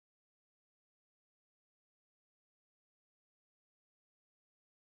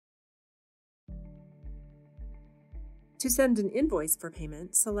To send an invoice for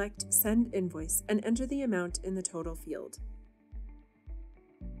payment, select Send Invoice and enter the amount in the total field.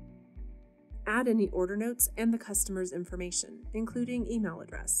 Add any order notes and the customer's information, including email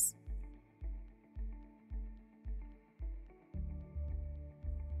address.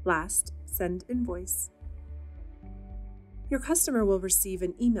 Last, send invoice. Your customer will receive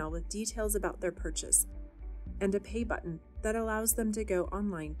an email with details about their purchase and a pay button that allows them to go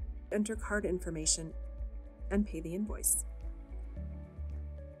online, enter card information, and pay the invoice.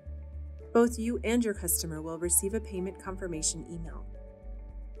 Both you and your customer will receive a payment confirmation email,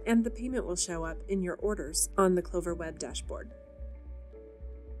 and the payment will show up in your orders on the Clover web dashboard.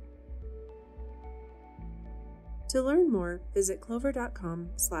 To learn more, visit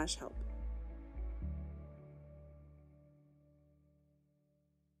clover.com/help.